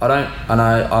 Yeah. I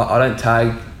don't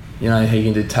tag, you know, how you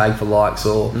can do tag for likes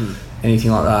or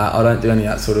anything like that. I don't do any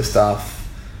of that sort of stuff.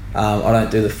 I don't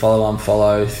do the follow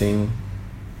unfollow thing.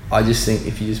 I just think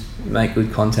if you just make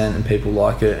good content and people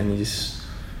like it and you just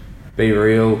be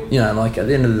real, you know, like at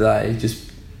the end of the day,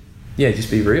 just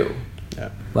be real. Yeah.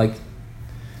 Like,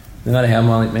 no matter how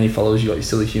many followers you got, you're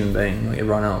still a human being like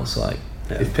everyone else. Like,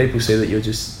 if people see that you're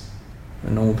just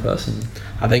a normal person,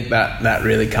 I think that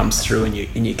really comes through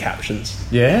in your captions.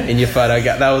 Yeah. In your photo,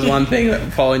 that was one thing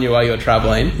that following you while you were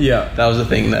traveling. Yeah. That was the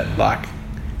thing that, like,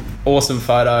 awesome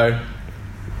photo.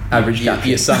 Average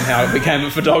caption. You somehow became a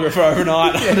photographer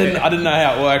overnight. I didn't know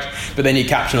how it worked, but then your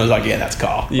caption was like, yeah, that's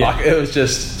Kyle. Yeah. Like, it was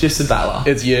just a battler.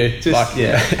 It's you.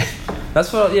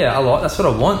 That's what I like. That's what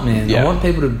I want, man. Yeah. I want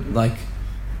people to like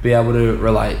be able to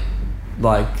relate,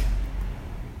 like,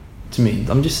 to me.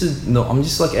 I'm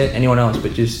just like anyone else,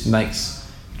 but just makes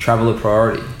travel a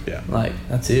priority. Yeah, like,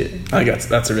 that's it. I think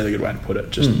that's a really good way to put it.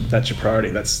 Just that's your priority.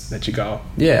 That's your goal.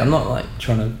 Yeah, I'm not like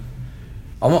trying to.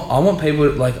 I want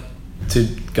people to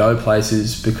go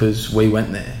places because we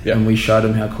went there and we showed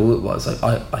them how cool it was.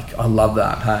 Like I love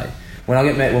that. Hey,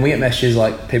 when we get messages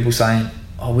like people saying,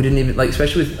 oh, we didn't even, like,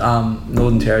 especially with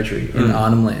Northern Territory in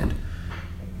Arnhem Land,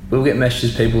 we'll get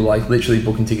messages, people like literally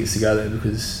booking tickets to go there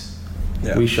because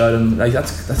we showed them. Like,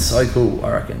 that's so cool.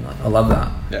 I reckon. Like, I love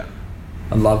that. Yeah,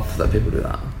 I love that people do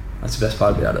that. That's the best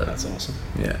part about it. That's awesome.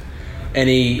 Yeah.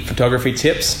 Any photography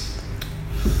tips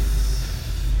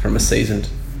from a seasoned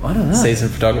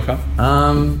photographer?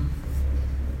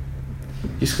 You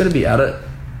just got to be at it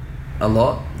a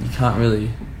lot. You can't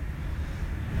really.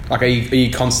 Like, are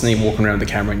you constantly walking around with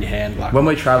the camera in your hand? Like, when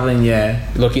we're traveling,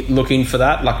 looking for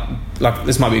that. Like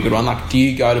this might be a good one. Like, do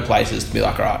you go to places to be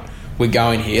like, all right, we're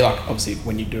going here? Like, obviously,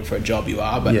 when you do it for a job, you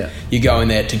are, but you go in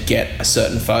there to get a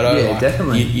certain photo. Yeah, like,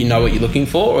 definitely. You know what you're looking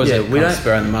for, or is it kind of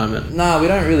spur in the moment? No, we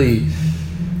don't really.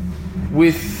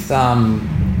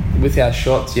 With our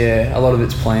shots, a lot of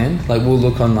it's planned. Like, we'll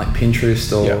look on like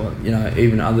Pinterest or you know,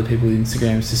 even other people's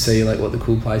Instagrams to see like what the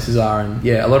cool places are, and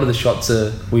a lot of the shots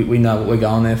are we know what we're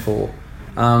going there for.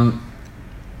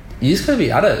 You just gotta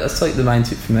be at it. That's like the main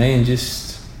tip for me, and just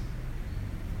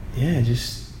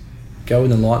go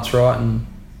when the light's right and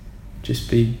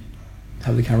just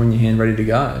have the camera in your hand ready to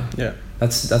go. Yeah,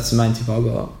 that's the main tip I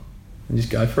got, and just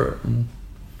go for it, and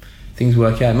things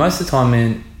work out. Most of the time,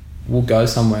 man, we'll go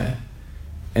somewhere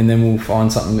and then we'll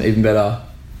find something even better,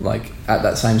 like at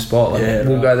that same spot. Like,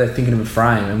 we'll go there thinking of a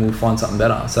frame and we'll find something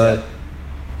better. So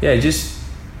just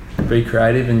be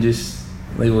creative and just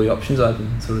leave all your options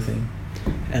open, sort of thing.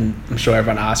 And I'm sure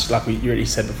everyone asks, like you already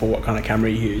said before, what kind of camera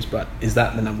you use, but is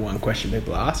that the number one question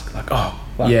people ask? Like,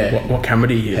 what camera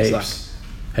do you use? Heaps.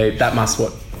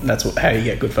 That's how you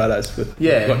get good photos with.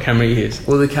 What camera you use?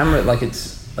 Well, the camera, like,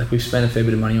 it's like we've spent a fair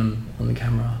bit of money on the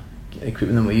camera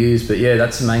equipment that we use, but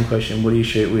that's the main question. What do you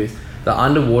shoot with? The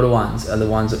underwater ones are the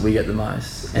ones that we get the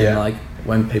most, and like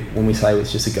when we say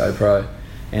it's just a GoPro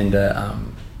and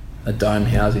a dome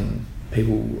housing,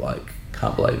 people like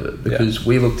can't believe it, because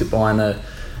we looked at buying a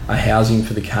housing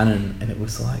for the Canon and it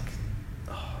was like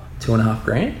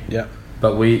 $2,500. Yeah,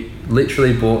 but we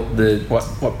literally bought the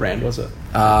what brand was it?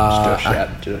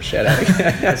 Just do a shout out.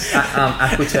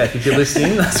 Aquatech, if you're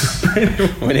listening, that's what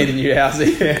brand we need a new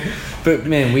housing. But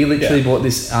man, we literally bought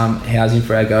this housing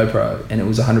for our GoPro, and it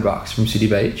was $100 from City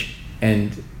Beach,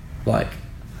 and like,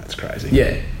 that's crazy.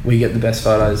 Yeah, we get the best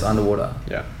photos underwater.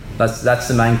 Yeah, that's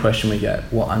the main question we get.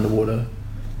 What underwater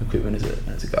equipment is it?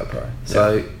 And it's a GoPro.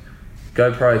 So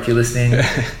GoPro, if you're listening,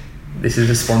 this is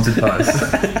a sponsored post.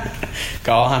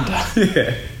 Kyle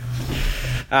Hunter.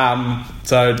 Yeah.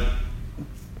 So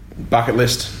bucket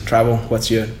list travel. What's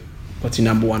your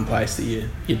number one place that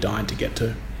you're dying to get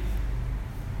to?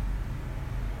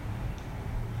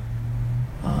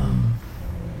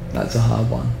 That's a hard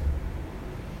one.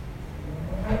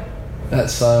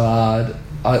 That's so hard.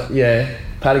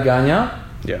 Patagonia.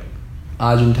 Yeah.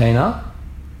 Argentina.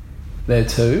 They're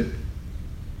two.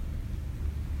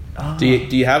 Do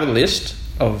you have a list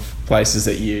of places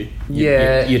that you're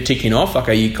ticking off? Like,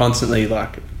 are you constantly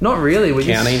like? Not really. We're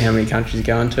counting how many countries you're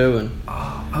going to, and.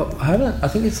 I haven't. I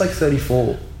think it's like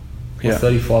 34 or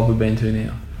 35 we've been to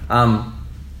now.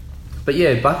 But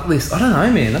yeah, bucket list. I don't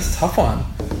know, man. That's a tough one.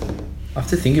 I have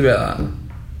to think about that.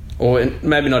 Or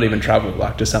maybe not even travel,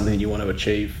 like just something you want to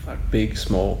achieve, like big,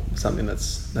 small, something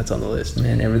that's on the list.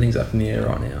 Man, everything's up in the air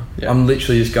right now. Yeah. I'm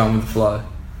literally just going with the flow.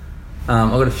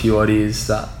 I've got a few ideas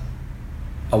that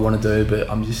I want to do, but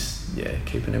I'm just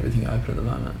keeping everything open at the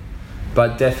moment.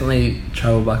 But definitely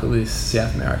travel bucket list,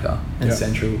 South America and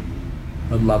Central.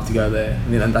 I'd love to go there. I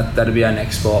mean, that'll be our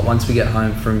next spot. Once we get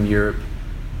home from Europe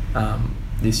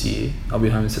this year, I'll be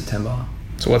home in September.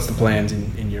 So what's the plans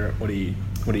in Europe? What are you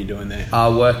doing there? I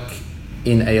work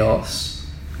in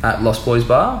EOS at Lost Boys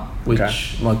Bar,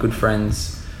 which my good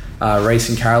friends Reese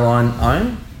and Caroline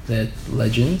own. They're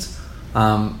legends.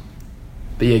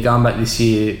 But yeah, going back this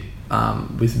year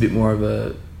with a bit more of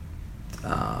a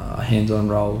hands-on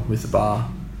role with the bar,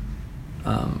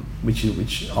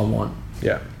 which I want.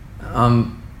 Yeah.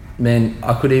 Man,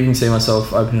 I could even see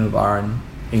myself opening a bar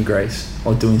in Greece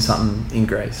or doing something in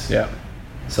Greece. Yeah.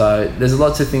 So there's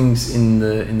lots of things in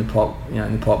the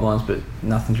pipelines, but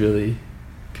nothing's really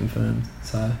confirmed.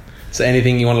 So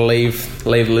anything you want to leave the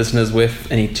listeners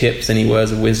with? Any tips? Any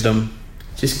words of wisdom?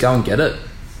 Just go and get it.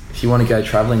 If you want to go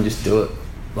traveling, just do it.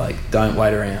 Like, don't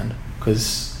wait around,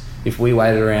 because if we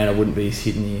waited around, I wouldn't be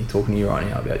sitting here talking to you right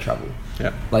now about travel.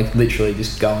 Yeah. Like, literally,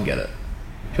 just go and get it.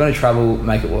 If you want to travel,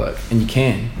 make it work, and you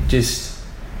can. Just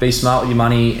be smart with your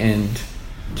money and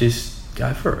just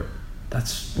go for it.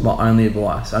 That's my only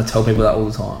advice. I tell people that all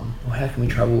the time. Well, how can we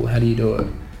travel? How do you do it?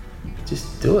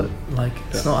 Just do it. Like,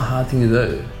 it's not a hard thing to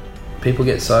do. People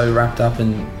get so wrapped up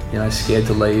and, scared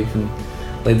to leave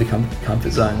the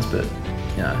comfort zones, but,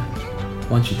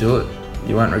 once you do it,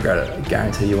 you won't regret it. I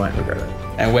guarantee you won't regret it.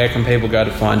 And where can people go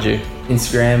to find you?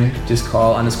 Instagram, just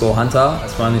Kyle_Hunter.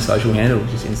 That's my only social handle,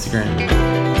 just Instagram.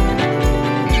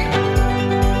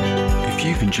 If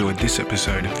you've enjoyed this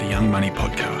episode of the Young Money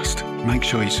Podcast, make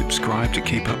sure you subscribe to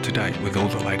keep up to date with all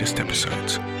the latest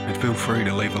episodes. And feel free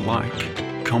to leave a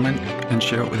like, comment, and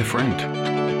share it with a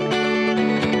friend.